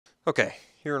Okay,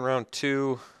 here in round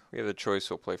 2, we have the choice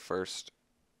who'll play first.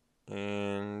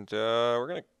 And we're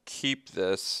going to keep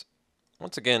this.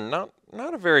 Once again, not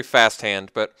a very fast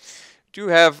hand, but do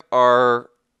have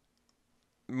our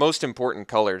most important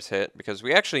colors hit because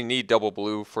we actually need double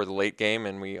blue for the late game,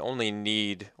 and we only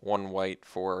need one white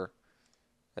for,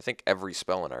 I think, every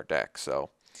spell in our deck.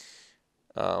 So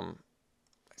I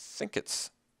think this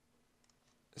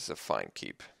is a fine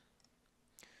keep.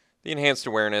 The enhanced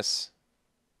awareness,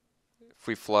 if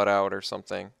we flood out or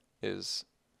something, is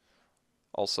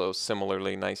also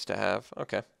similarly nice to have.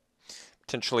 Okay.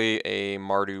 Potentially a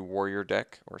Mardu warrior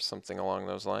deck or something along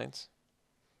those lines.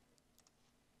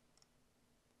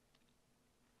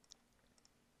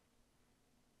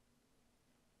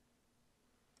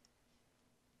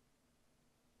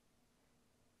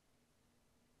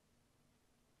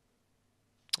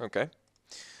 Okay.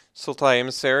 Sultai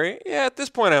Emissary. Yeah, at this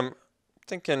point I'm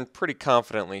thinking pretty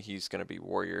confidently he's going to be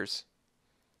warriors.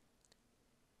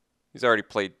 He's already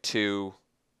played 2.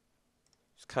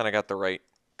 He's kind of got the right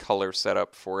color set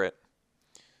up for it.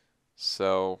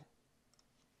 So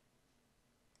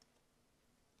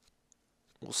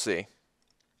we'll see.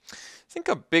 I think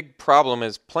a big problem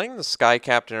is playing the Sky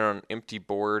Captain on an empty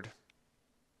board.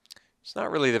 It's not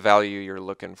really the value you're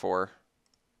looking for.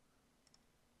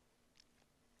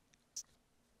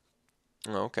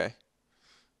 Oh, okay.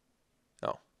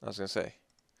 Oh, I was going to say,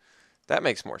 that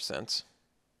makes more sense.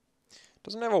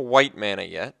 Doesn't have a white mana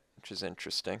yet, which is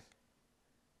interesting.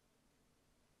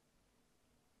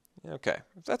 Okay,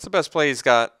 if that's the best play he's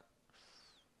got,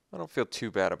 I don't feel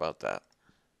too bad about that.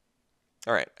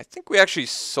 All right, I think we actually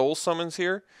soul summons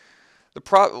here.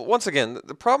 Once again,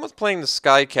 the problem with playing the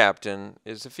Sky Captain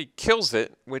is if he kills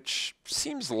it, which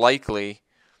seems likely,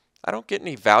 I don't get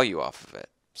any value off of it.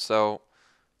 So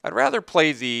I'd rather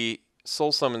play the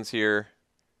soul summons here.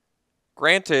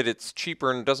 Granted, it's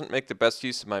cheaper and doesn't make the best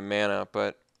use of my mana,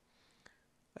 but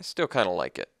I still kind of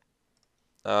like it.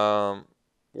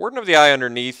 Warden of the Eye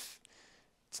underneath.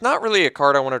 It's not really a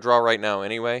card I want to draw right now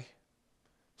anyway,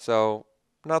 so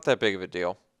not that big of a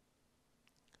deal.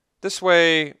 This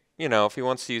way, you know, if he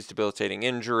wants to use Debilitating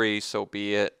Injury, so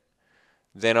be it.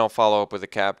 Then I'll follow up with a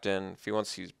Captain. If he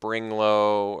wants to use Bring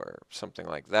Low or something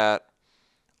like that,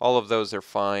 all of those are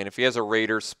fine. If he has a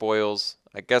Raider Spoils,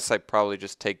 I guess I'd probably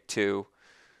just take 2,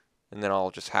 and then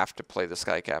I'll just have to play the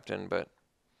Sky Captain, but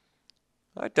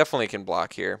I definitely can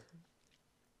block here.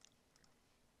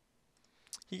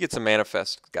 He gets a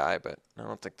Manifest guy, but I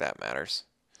don't think that matters.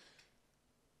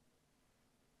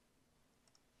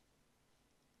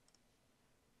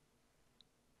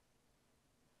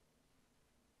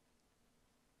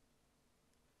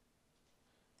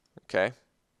 Okay.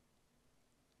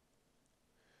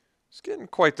 It's getting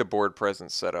quite the board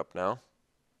presence set up now.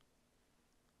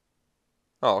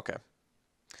 Oh, okay.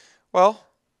 Well,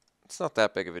 it's not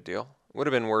that big of a deal. It would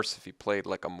have been worse if he played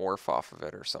like a morph off of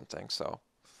it or something, so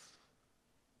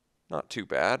not too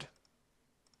bad.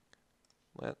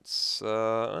 Let's,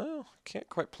 well, can't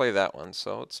quite play that one,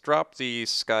 so let's drop the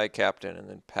Sky Captain and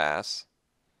then pass.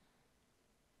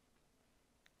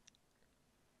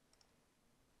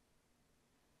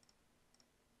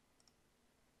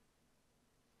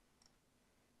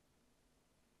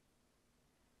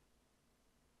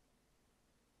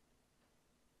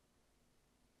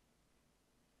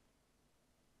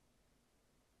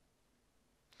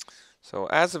 So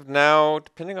as of now,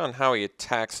 depending on how he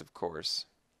attacks, of course.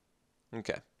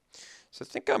 Okay. So I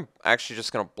think I'm actually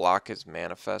just going to block his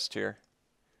Manifest here.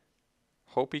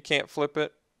 Hope he can't flip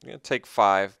it. I'm going to take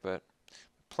 5, but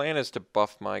the plan is to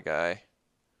buff my guy.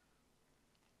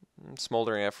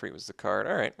 Smoldering Efreet was the card.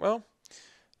 All right, well,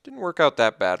 didn't work out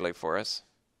that badly for us.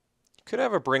 Could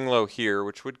have a Bring Low here,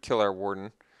 which would kill our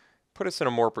Warden. Put us in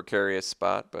a more precarious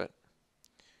spot, but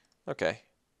okay.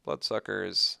 Bloodsucker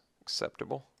is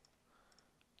acceptable.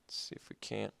 Let's see if we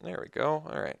can't. There we go.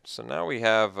 All right, so now we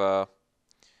have at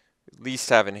least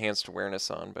have Enhanced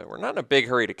Awareness on, but we're not in a big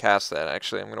hurry to cast that.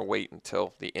 Actually, I'm going to wait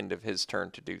until the end of his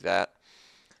turn to do that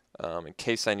in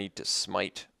case I need to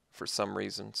smite for some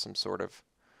reason, some sort of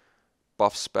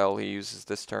buff spell he uses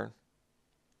this turn.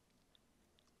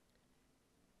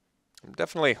 I'm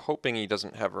definitely hoping he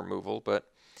doesn't have removal, but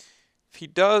if he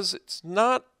does, it's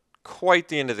not quite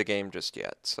the end of the game just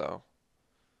yet, so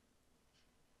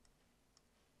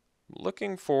I'm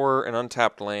looking for an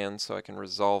untapped land so I can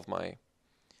resolve my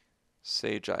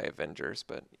Sage Eye Avengers,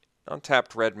 but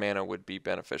untapped red mana would be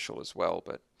beneficial as well,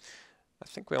 but I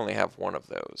think we only have one of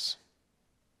those.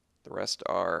 The rest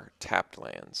are tapped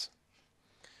lands.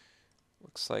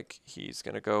 Looks like he's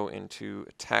going to go into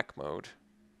attack mode.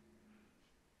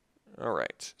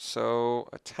 Alright, so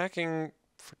attacking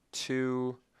for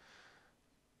 2.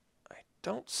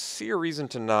 don't see a reason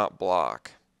to not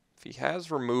block. If he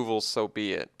has removal, so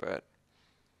be it, but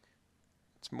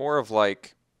it's more of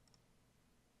like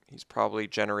he's probably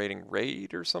generating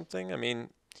raid or something. I mean,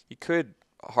 he could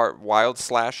wild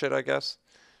slash it, I guess,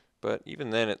 but even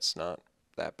then it's not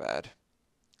that bad.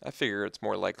 I figure it's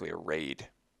more likely a raid.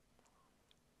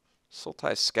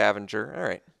 Sultai Scavenger,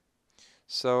 alright.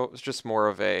 So it was just more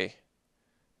of a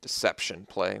deception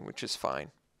play, which is fine.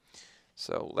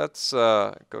 So let's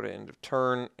go to end of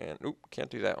turn, and oop, can't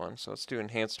do that one. So let's do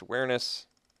Enhanced Awareness.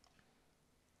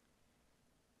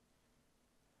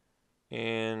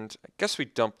 And I guess we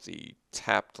dump the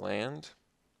tapped land.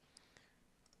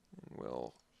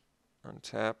 We'll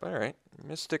untap. Alright,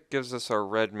 Mystic gives us our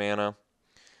red mana,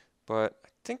 but I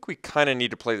think we kind of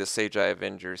need to play the Sage Eye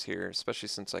Avengers here, especially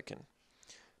since I can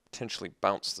potentially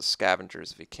bounce the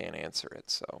Scavengers if he can't answer it.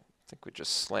 So I think we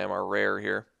just slam our rare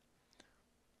here.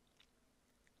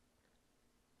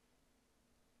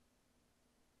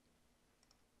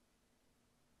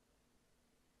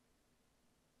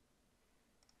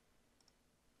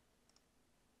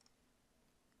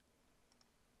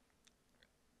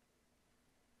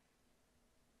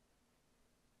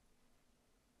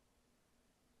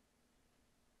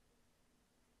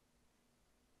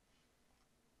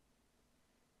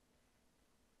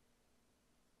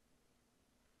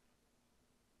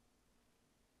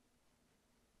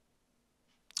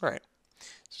 Alright,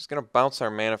 so he's going to bounce our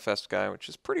Manifest guy, which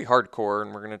is pretty hardcore,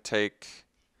 and we're going to take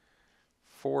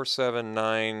 4, 7,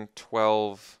 9,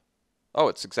 12. Oh,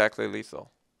 it's exactly lethal.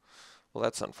 Well,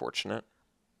 that's unfortunate.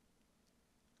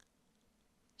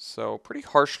 So, pretty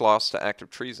harsh loss to Active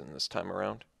Treason this time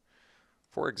around.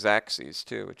 4 Xaxes,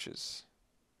 too, which is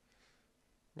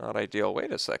not ideal.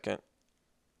 Wait a second.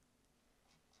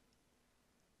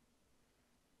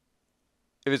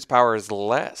 If its power is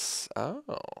less. Oh,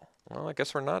 well, I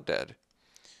guess we're not dead.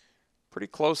 Pretty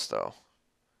close, though.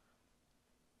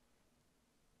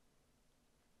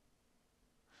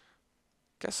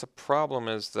 Guess the problem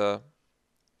is he's going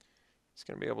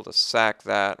to be able to sack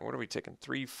that. What are we taking?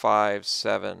 3, 5,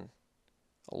 7,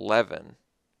 11.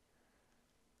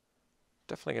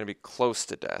 Definitely going to be close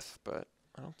to death, but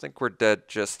I don't think we're dead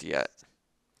just yet.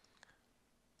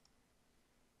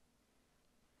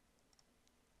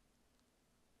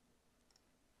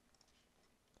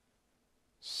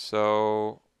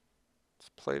 So let's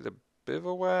play the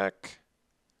Bivouac.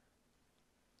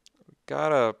 We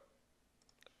gotta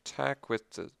attack with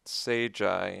the Sage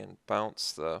Eye and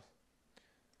bounce the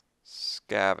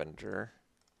Scavenger.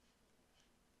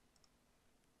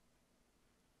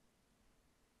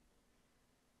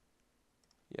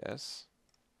 Yes.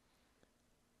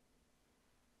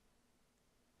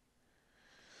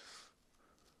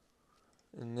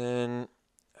 And then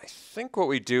I think what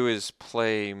we do is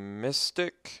play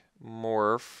Mystic,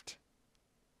 Morphed.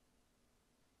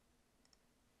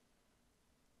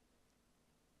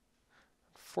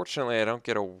 Fortunately, I don't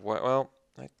get a... Well,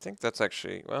 I think that's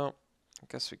actually... Well, I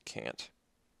guess we can't.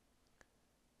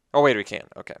 Oh, wait, we can.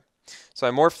 Okay. So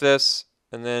I morph this,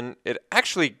 and then it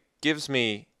actually gives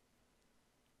me...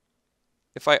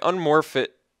 If I unmorph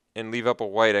it and leave up a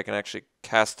white, I can actually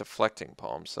cast Deflecting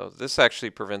Palm. So this actually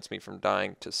prevents me from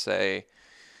dying to, say,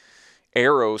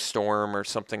 Arrow Storm or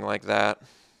something like that,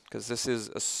 because this is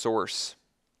a source.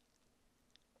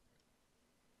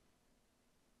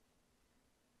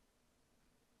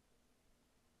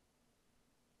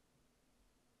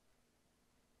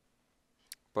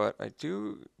 But I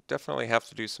do definitely have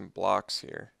to do some blocks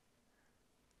here.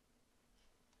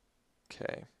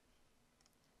 Okay.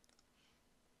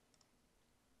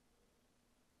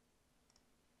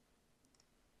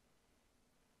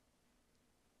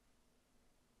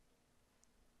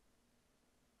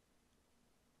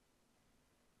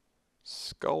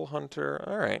 Skull Hunter,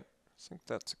 alright. I think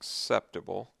that's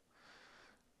acceptable.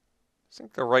 I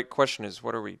think the right question is,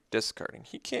 what are we discarding?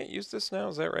 He can't use this now,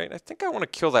 is that right? I think I want to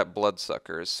kill that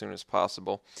Bloodsucker as soon as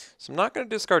possible. So I'm not going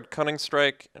to discard Cunning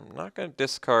Strike. I'm not going to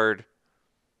discard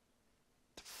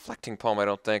Deflecting Palm, I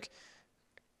don't think.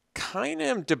 Kind of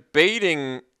am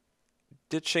debating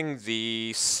ditching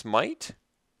the Smite.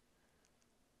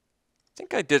 I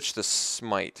think I ditched the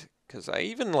Smite, because I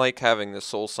even like having the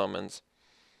Soul Summons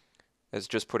as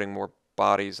just putting more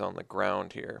bodies on the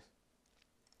ground here.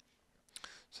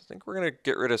 So I think we're going to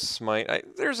get rid of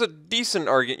Smite. There's a decent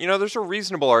argument. You know, there's a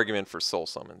reasonable argument for Soul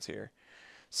Summons here.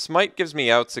 Smite gives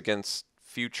me outs against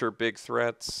future big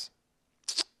threats.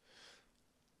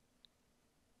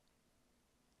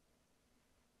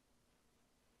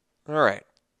 Alright.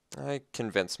 I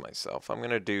convinced myself. I'm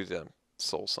going to do the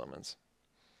Soul Summons.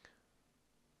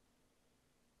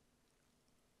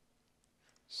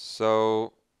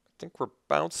 So, I think we're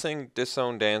bouncing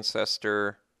Disowned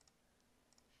Ancestor.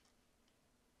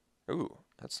 Ooh,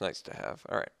 that's nice to have.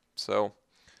 All right, so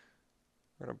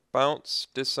we're going to bounce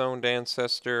Disowned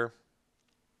Ancestor.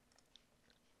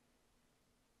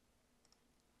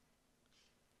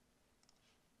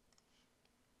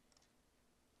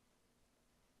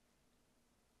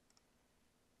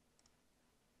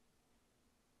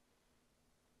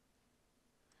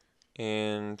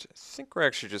 And I think we're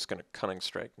actually just going to Cunning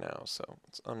Strike now. So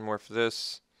let's unmorph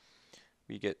this.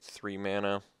 We get 3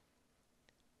 mana.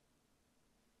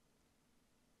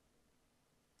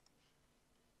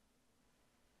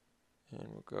 And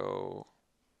we'll go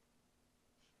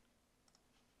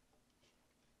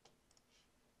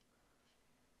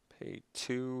pay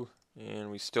 2. And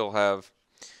we still have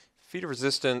Feat of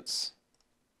Resistance.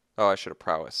 Oh, I should have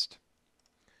prowessed.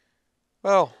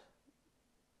 Well,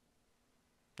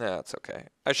 nah, it's okay.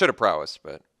 I should have prowessed,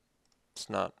 but it's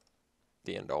not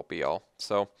the end-all be-all.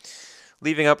 So,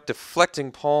 leaving up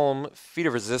Deflecting Palm, Feat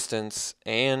of Resistance,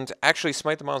 and actually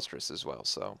Smite the Monstrous as well.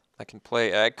 So I can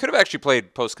play. I could have actually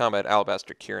played post-combat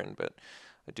Alabaster Kirin, but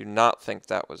I do not think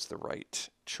that was the right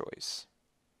choice.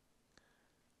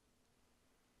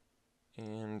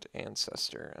 And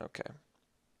Ancestor. Okay.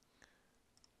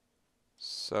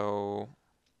 So,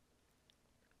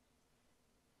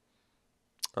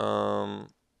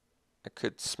 I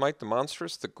could Smite the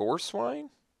Monstrous, the Gore Swine,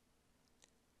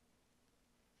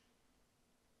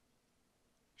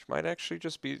 which might actually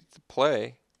just be the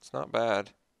play. It's not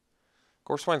bad.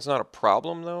 Gore Swine's not a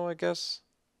problem, though, I guess.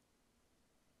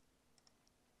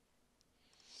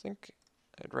 I think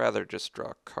I'd rather just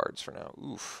draw cards for now.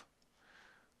 Oof.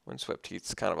 Windswept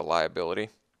Heath's kind of a liability.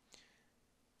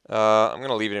 I'm going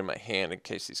to leave it in my hand in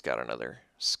case he's got another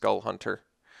Skull Hunter.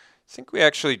 I think we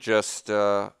actually just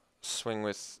swing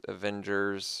with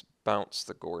Avengers, bounce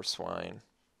the Gore Swine.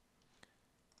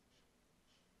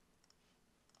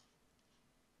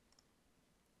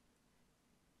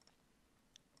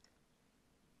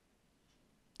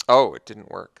 Oh, it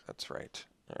didn't work. That's right.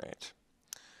 All right.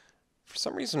 For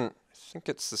some reason, I think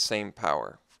it's the same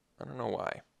power. I don't know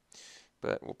why.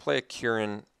 But we'll play a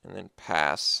Kirin and then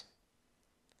pass.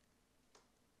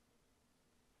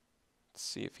 Let's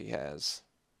see if he has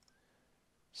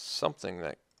something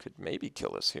that could maybe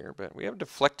kill us here. But we have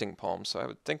Deflecting Palm, so I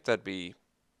would think that'd be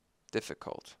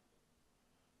difficult.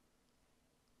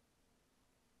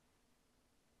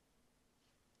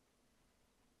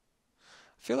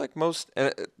 I feel like most,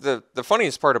 and the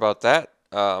funniest part about that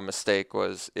mistake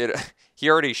was he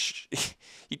already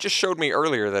he just showed me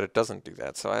earlier that it doesn't do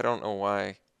that, so I don't know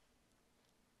why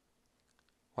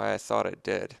I thought it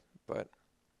did. But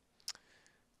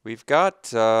we've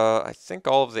got I think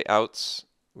all of the outs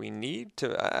we need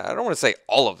to. I don't want to say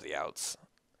all of the outs,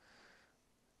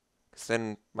 because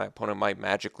then my opponent might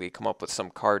magically come up with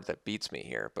some card that beats me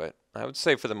here. But I would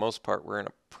say for the most part we're in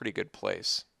a pretty good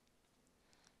place.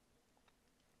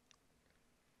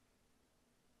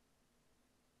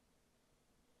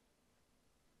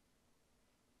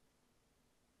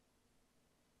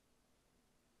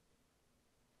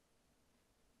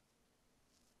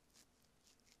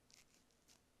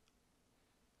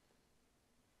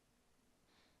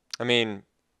 I mean,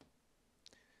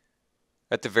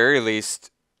 at the very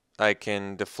least, I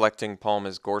can Deflecting Palm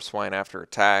his Gore Swine after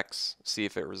attacks, see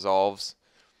if it resolves,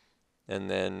 and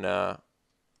then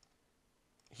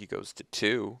he goes to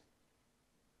 2.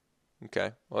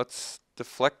 Okay, let's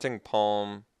Deflecting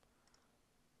Palm.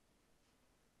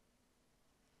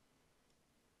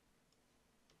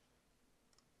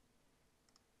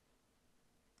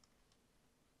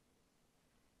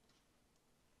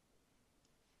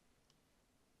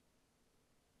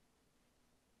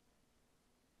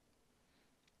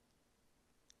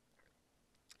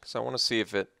 Because I want to see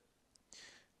if it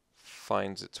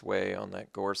finds its way on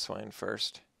that Gore Swine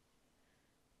first.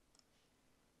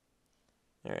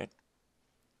 Alright.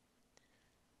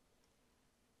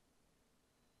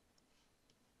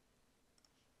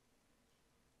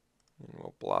 And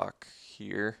we'll block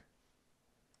here.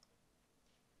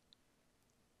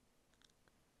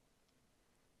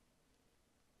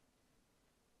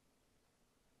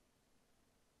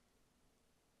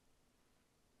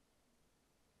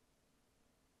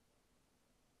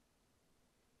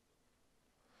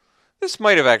 This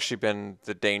might have actually been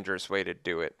the dangerous way to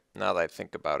do it, now that I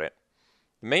think about it.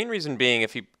 The main reason being,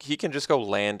 if he can just go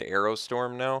land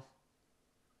Aerostorm now,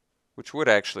 which would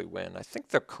actually win. I think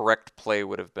the correct play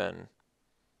would have been,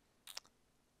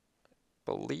 I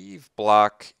believe,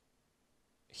 block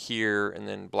here and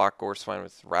then block Gore Swine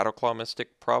with Rattleclaw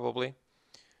Mystic, probably.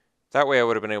 That way I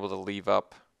would have been able to leave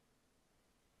up.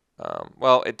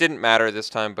 Well, it didn't matter this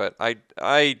time, but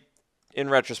I in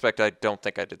retrospect, I don't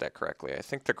think I did that correctly. I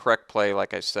think the correct play,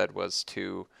 like I said, was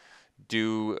to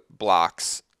do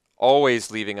blocks,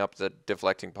 always leaving up the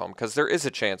deflecting palm, because there is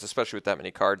a chance, especially with that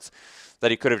many cards,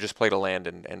 that he could have just played a land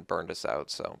and burned us out.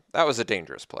 So that was a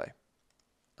dangerous play.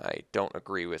 I don't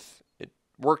agree with it.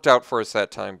 Worked out for us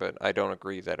that time, but I don't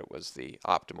agree that it was the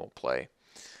optimal play.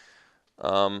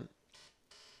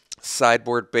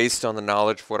 Sideboard based on the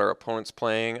knowledge of what our opponent's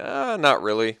playing? Not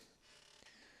really.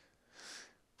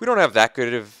 We don't have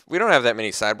that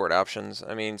many sideboard options.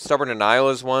 I mean, Stubborn Denial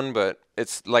is one, but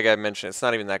it's like I mentioned, it's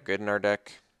not even that good in our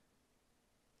deck.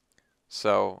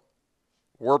 So,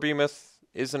 War Behemoth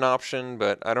is an option,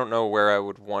 but I don't know where I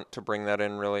would want to bring that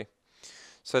in really.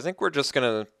 So I think we're just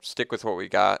gonna stick with what we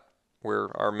got,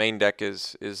 where our main deck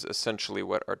is essentially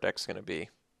what our deck's gonna be.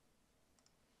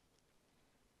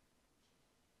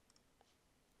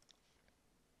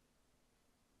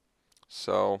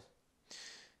 So,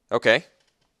 okay.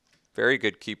 Very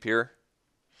good keep here.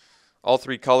 All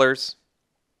three colors.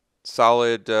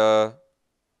 Solid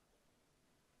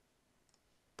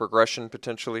progression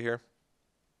potentially here.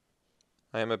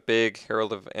 I am a big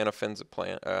Herald of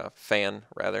Anafenza fan,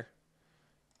 rather.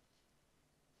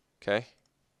 Okay.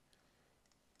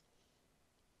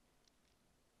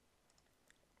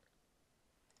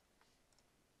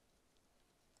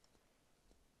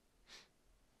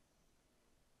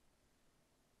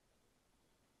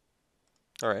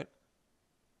 All right.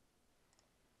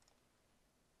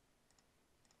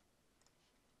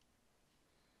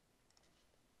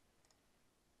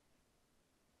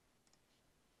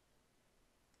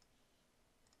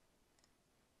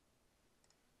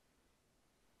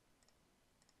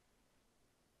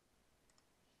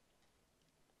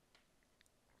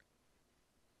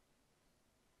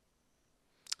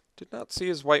 Did not see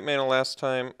his white mana last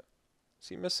time. Is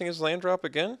he missing his land drop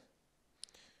again?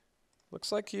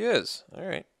 Looks like he is. All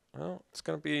right. Well, it's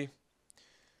going to be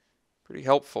pretty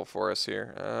helpful for us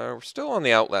here. We're still on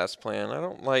the Outlast plan. I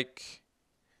don't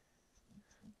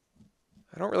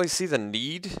really see the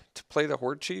need to play the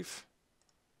Horde Chief.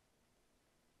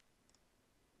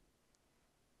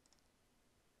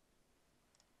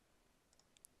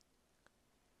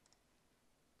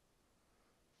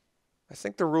 I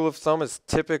think the rule of thumb is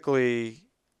typically,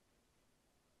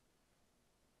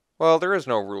 well, there is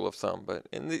no rule of thumb, but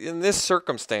in this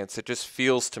circumstance, it just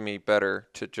feels to me better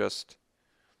to just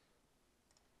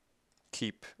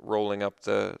keep rolling up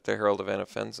the Herald of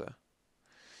Anafenza.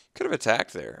 Could have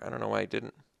attacked there. I don't know why he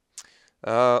didn't.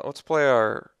 Let's play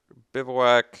our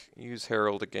Bivouac, use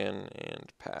Herald again,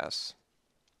 and pass.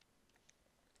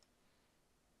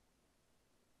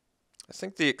 I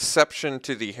think the exception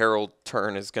to the Herald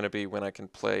turn is going to be when I can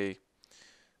play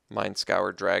Mind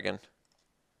Scour Dragon.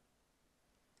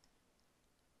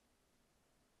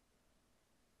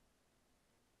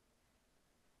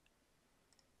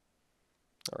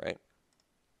 All right.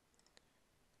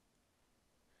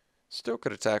 Still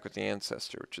could attack with the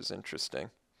Ancestor, which is interesting.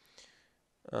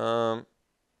 All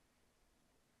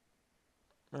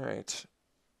right.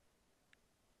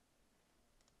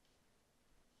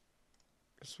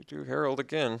 Guess we do Herald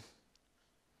again.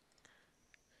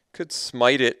 Could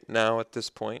smite it now at this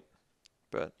point,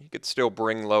 but he could still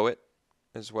bring low it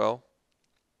as well.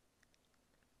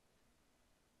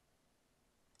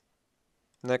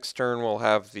 Next turn we'll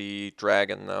have the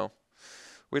dragon though,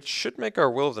 which should make our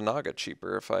Will of the Naga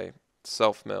cheaper if I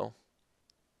self-mill.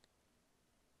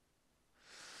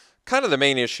 Kind of the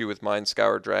main issue with Mind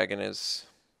Scour Dragon is,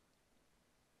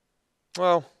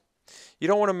 well, you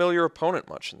don't want to mill your opponent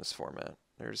much in this format.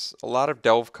 There's a lot of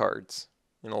delve cards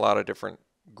in a lot of different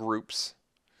groups.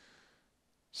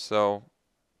 So,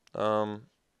 yeah,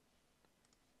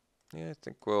 I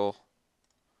think we'll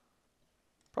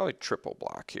probably triple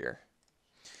block here.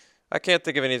 I can't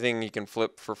think of anything you can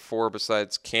flip for 4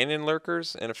 besides Canyon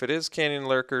Lurkers, and if it is Canyon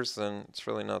Lurkers, then it's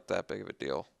really not that big of a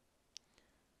deal.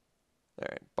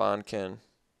 Alright, Bonkin.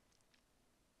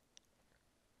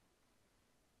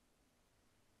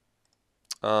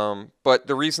 But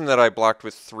the reason that I blocked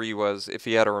with 3 was if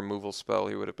he had a removal spell,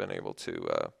 he would have been able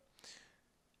to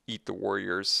eat the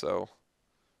warriors, so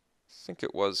I think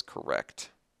it was correct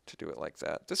to do it like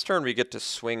that. This turn we get to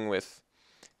swing with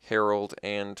Herald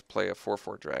and play a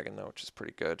 4/4 dragon though, which is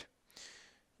pretty good.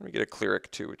 And we get a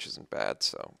Cleric too, which isn't bad,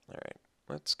 so alright.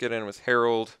 Let's get in with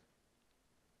Herald,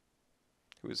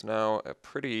 who is now a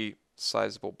pretty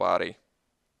sizable body.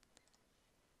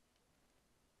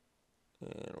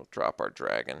 And we'll drop our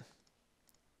dragon.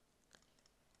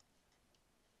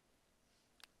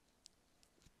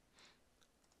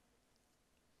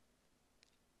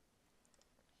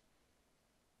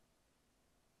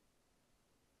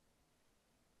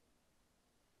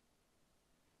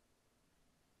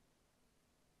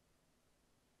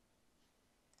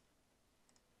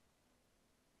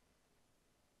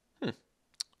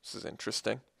 This is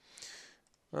interesting.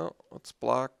 Well, let's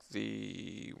block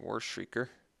the War Shrieker.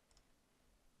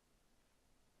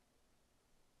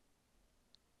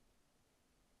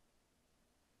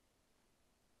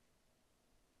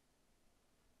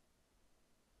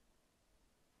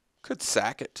 Could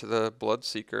sack it to the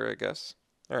Bloodseeker, I guess.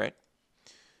 Alright.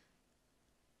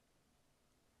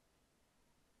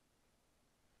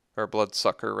 Or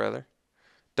Bloodsucker, rather.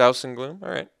 Dousing Gloom,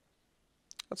 alright.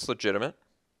 That's legitimate.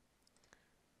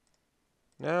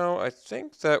 Now, I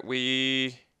think that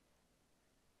we...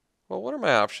 Well, what are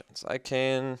my options? I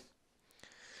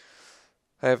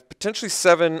have potentially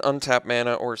 7 untapped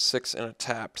mana or 6 in a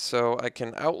tapped. So I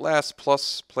can Outlast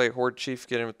plus play Horde Chief,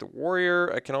 get in with the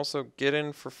Warrior. I can also get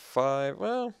in for 5.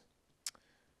 Well,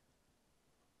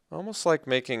 almost like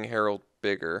making Herald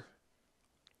bigger.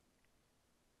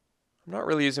 I'm not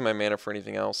really using my mana for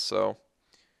anything else, so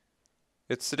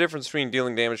it's the difference between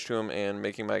dealing damage to him and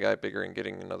making my guy bigger and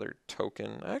getting another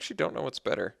token. I actually don't know what's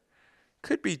better.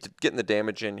 Could be getting the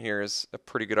damage in here is a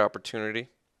pretty good opportunity.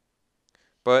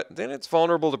 But then it's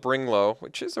vulnerable to Bring Low,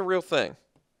 which is a real thing.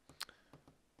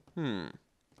 I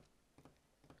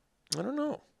don't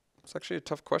know. It's actually a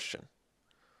tough question.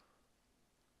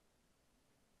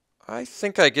 I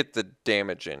think I get the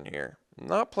damage in here. I'm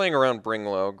not playing around Bring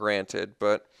Low, granted,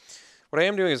 but what I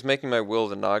am doing is making my Will of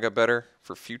the Naga better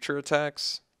for future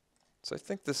attacks. So I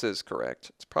think this is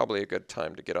correct. It's probably a good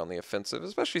time to get on the offensive,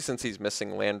 especially since he's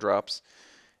missing land drops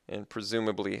and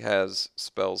presumably has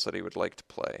spells that he would like to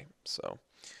play. So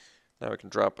now we can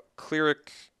drop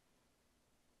Cleric.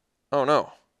 Oh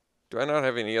no. Do I not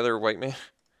have any other white man?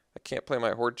 I can't play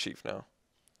my Horde Chief now.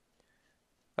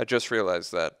 I just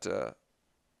realized that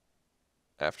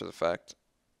after the fact.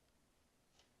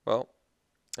 Well,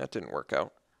 that didn't work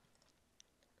out.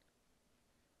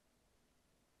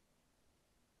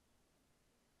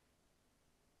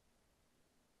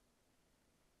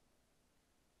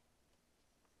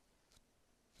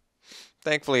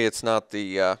 Thankfully, it's not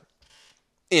the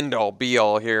end-all,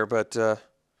 be-all here, but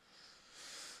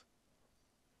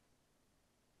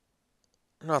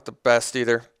not the best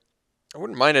either. I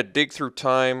wouldn't mind a Dig Through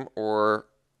Time or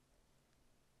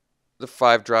the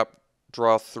 5-drop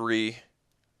Draw 3,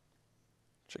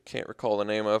 which I can't recall the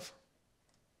name of.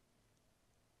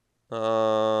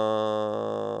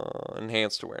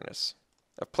 Enhanced Awareness.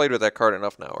 I've played with that card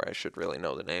enough now where I should really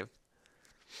know the name.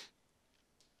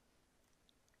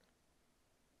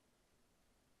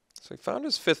 So he found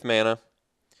his 5th mana.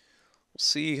 We'll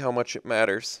see how much it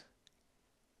matters.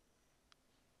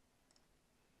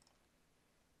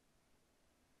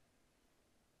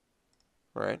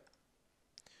 All right.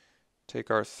 Take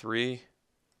our 3.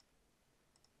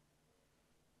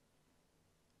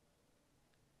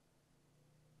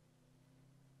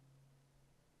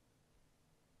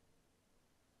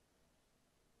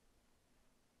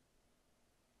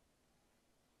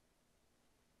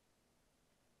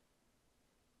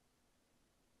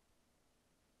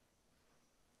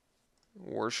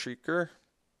 War Shrieker.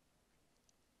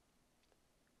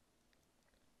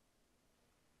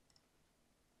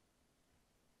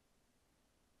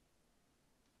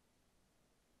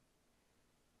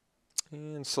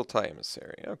 And Sultai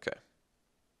Emissary. Okay.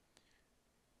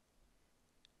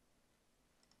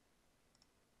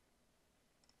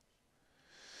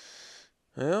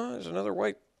 Well, there's another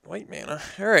white mana.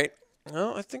 All right.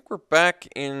 Well, I think we're back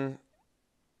in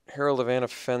Herald of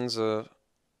Anafenza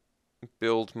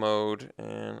build mode,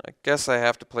 and I guess I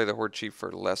have to play the Horde Chief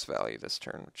for less value this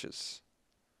turn, which is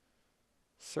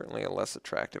certainly a less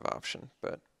attractive option,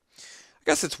 but I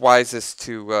guess it's wisest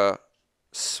to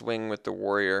swing with the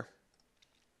Warrior.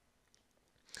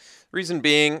 Reason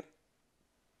being,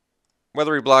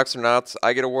 whether he blocks or not,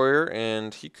 I get a Warrior,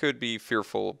 and he could be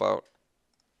fearful about,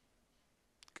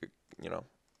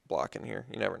 blocking here.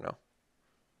 You never know.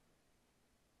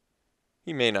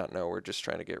 He may not know we're just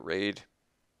trying to get raid.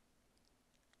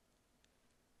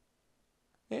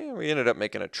 Yeah, we ended up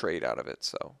making a trade out of it,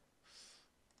 so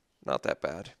not that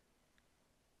bad.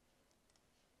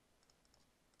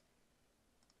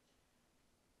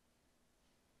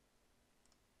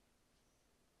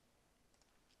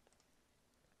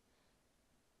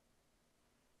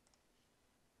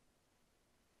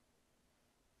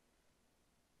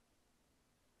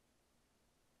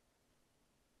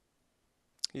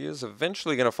 He is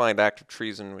eventually going to find active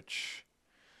treason, which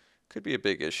could be a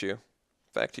big issue.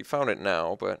 In fact, he found it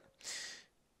now, but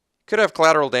could have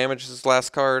collateral damage as his last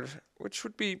card, which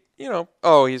would be,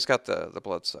 oh, he's got the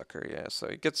Bloodsucker, yeah, so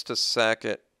he gets to sack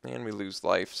it, and we lose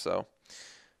life, so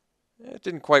it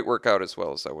didn't quite work out as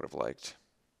well as I would have liked.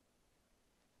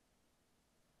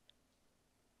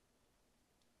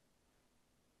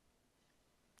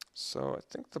 So I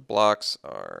think the blocks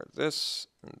are this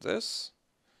and this.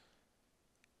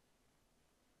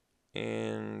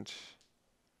 And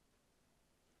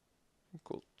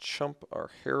we'll chump our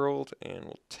herald and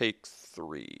we'll take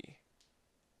 3.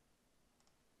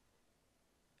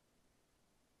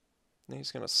 And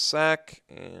he's going to sack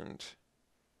and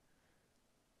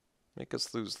make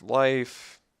us lose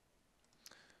life.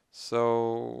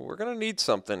 So we're going to need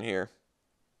something here.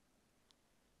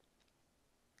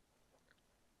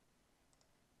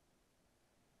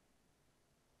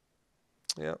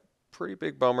 Yeah, pretty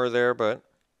big bummer there, but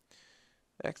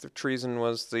act of treason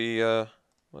was the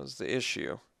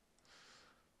issue.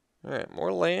 All right,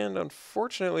 more land,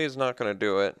 unfortunately, is not going to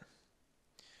do it.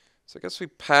 So I guess we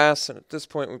pass, and at this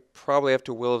point we probably have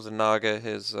to Will of the Naga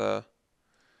his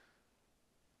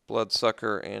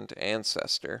Bloodsucker and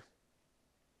Ancestor.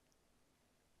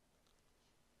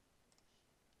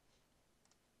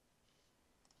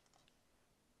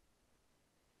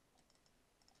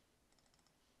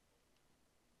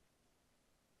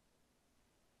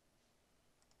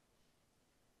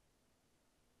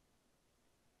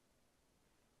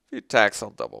 If he attacks,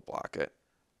 I'll double block it.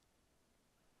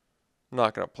 I'm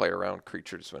not going to play around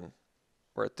creatures when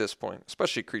we're at this point,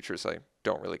 especially creatures I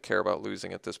don't really care about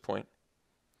losing at this point.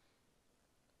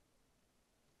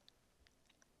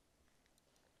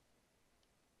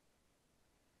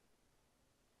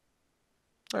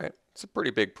 Alright, it's a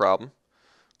pretty big problem.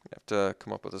 We have to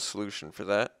come up with a solution for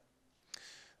that.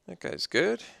 That guy's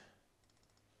good.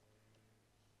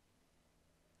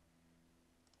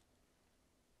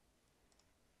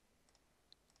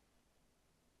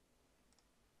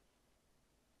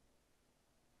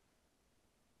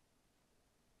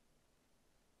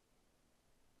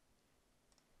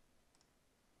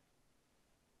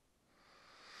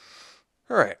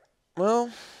 Alright,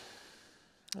 well,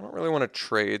 I don't really want to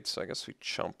trade, so I guess we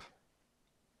chump.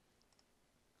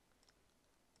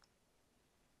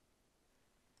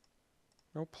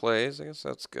 No plays, I guess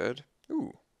that's good.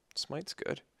 Ooh, Smite's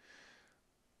good.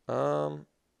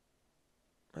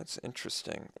 That's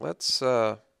interesting. Let's,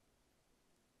 that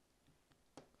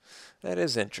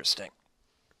is interesting.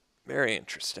 Very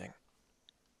interesting.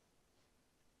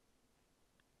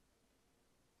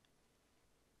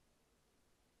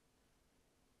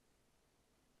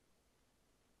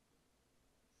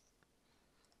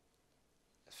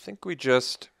 I think we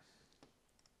definitely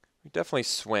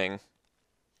swing.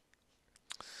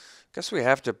 Guess we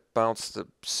have to bounce the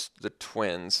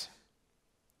twins.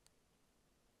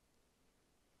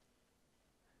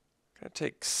 Gonna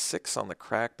take 6 on the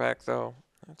crackback though.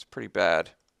 That's pretty bad.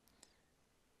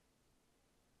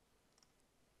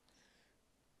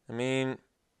 I mean,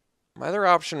 my other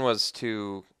option was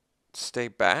to stay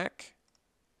back,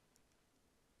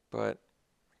 but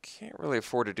I can't really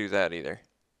afford to do that either.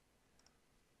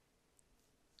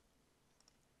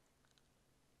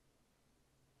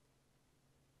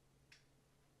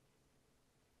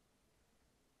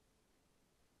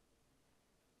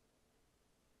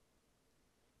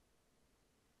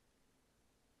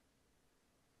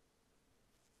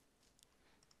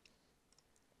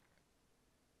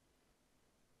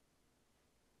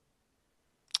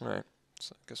 Alright,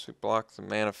 so I guess we block the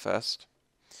manifest.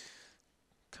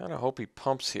 Kind of hope he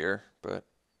pumps here, but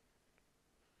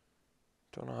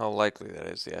don't know how likely that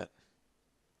is yet.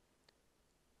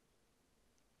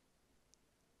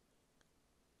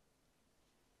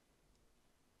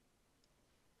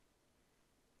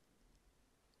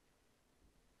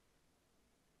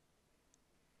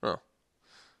 Oh.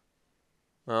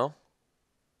 Well.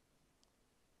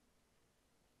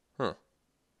 Huh.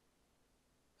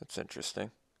 That's interesting.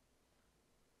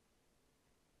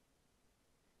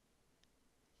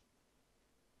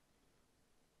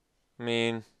 I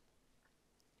mean,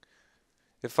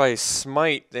 if I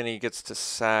smite, then he gets to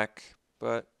sack,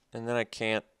 and then I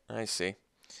can't, I see.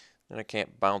 Then I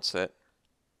can't bounce it.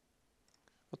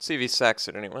 Let's see if he sacks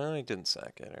it anyway. Well, he didn't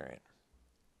sack it, alright.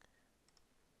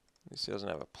 At least he doesn't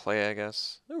have a play, I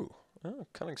guess. Ooh, oh,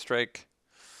 Cunning Strike.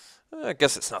 I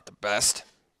guess it's not the best,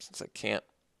 since I can't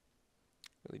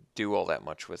really do all that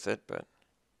much with it, but I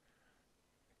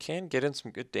can get in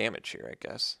some good damage here, I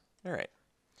guess. Alright.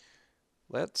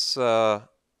 Let's, oh,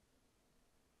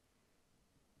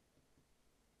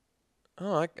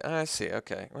 I see,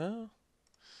 okay. Well,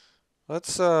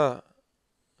 let's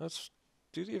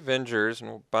do the Avengers, and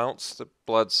we'll bounce the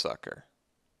Bloodsucker.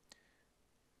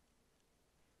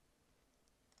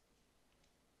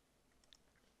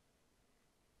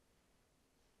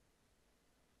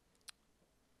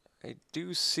 I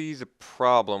do see the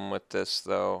problem with this,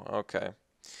 though. Okay.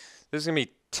 This is going to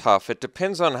be tough. It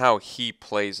depends on how he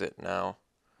plays it now.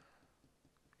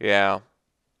 Yeah.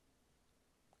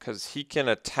 Because he can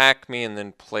attack me and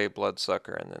then play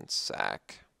Bloodsucker and then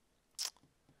sack.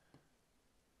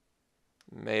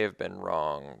 May have been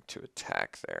wrong to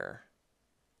attack there.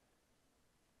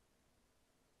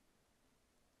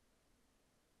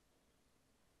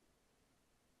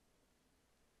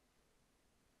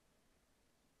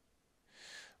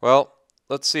 Well,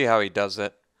 let's see how he does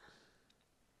it.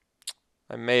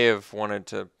 I may have wanted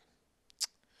to...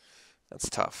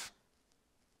 That's tough.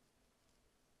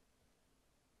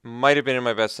 Might have been in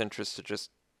my best interest to just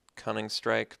Cunning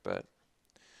Strike, but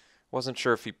wasn't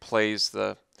sure if he plays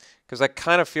the... Because I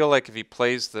kind of feel like if he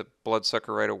plays the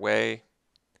Bloodsucker right away...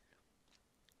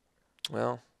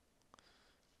 Well,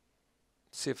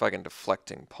 let's see if I can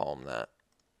Deflecting Palm that.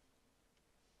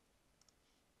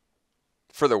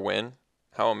 For the win.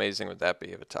 How amazing would that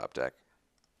be of a top deck?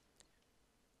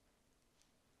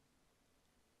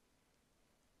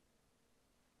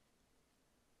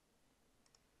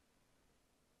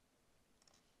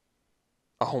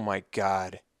 Oh my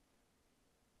god.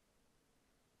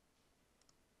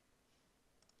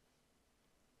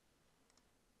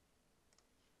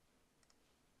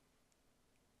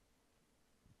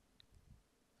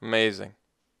 Amazing.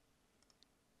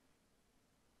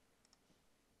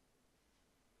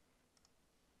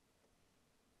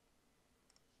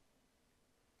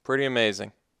 Pretty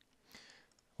amazing.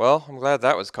 Well, I'm glad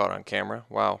that was caught on camera.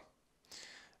 Wow.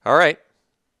 All right.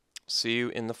 See you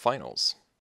in the finals.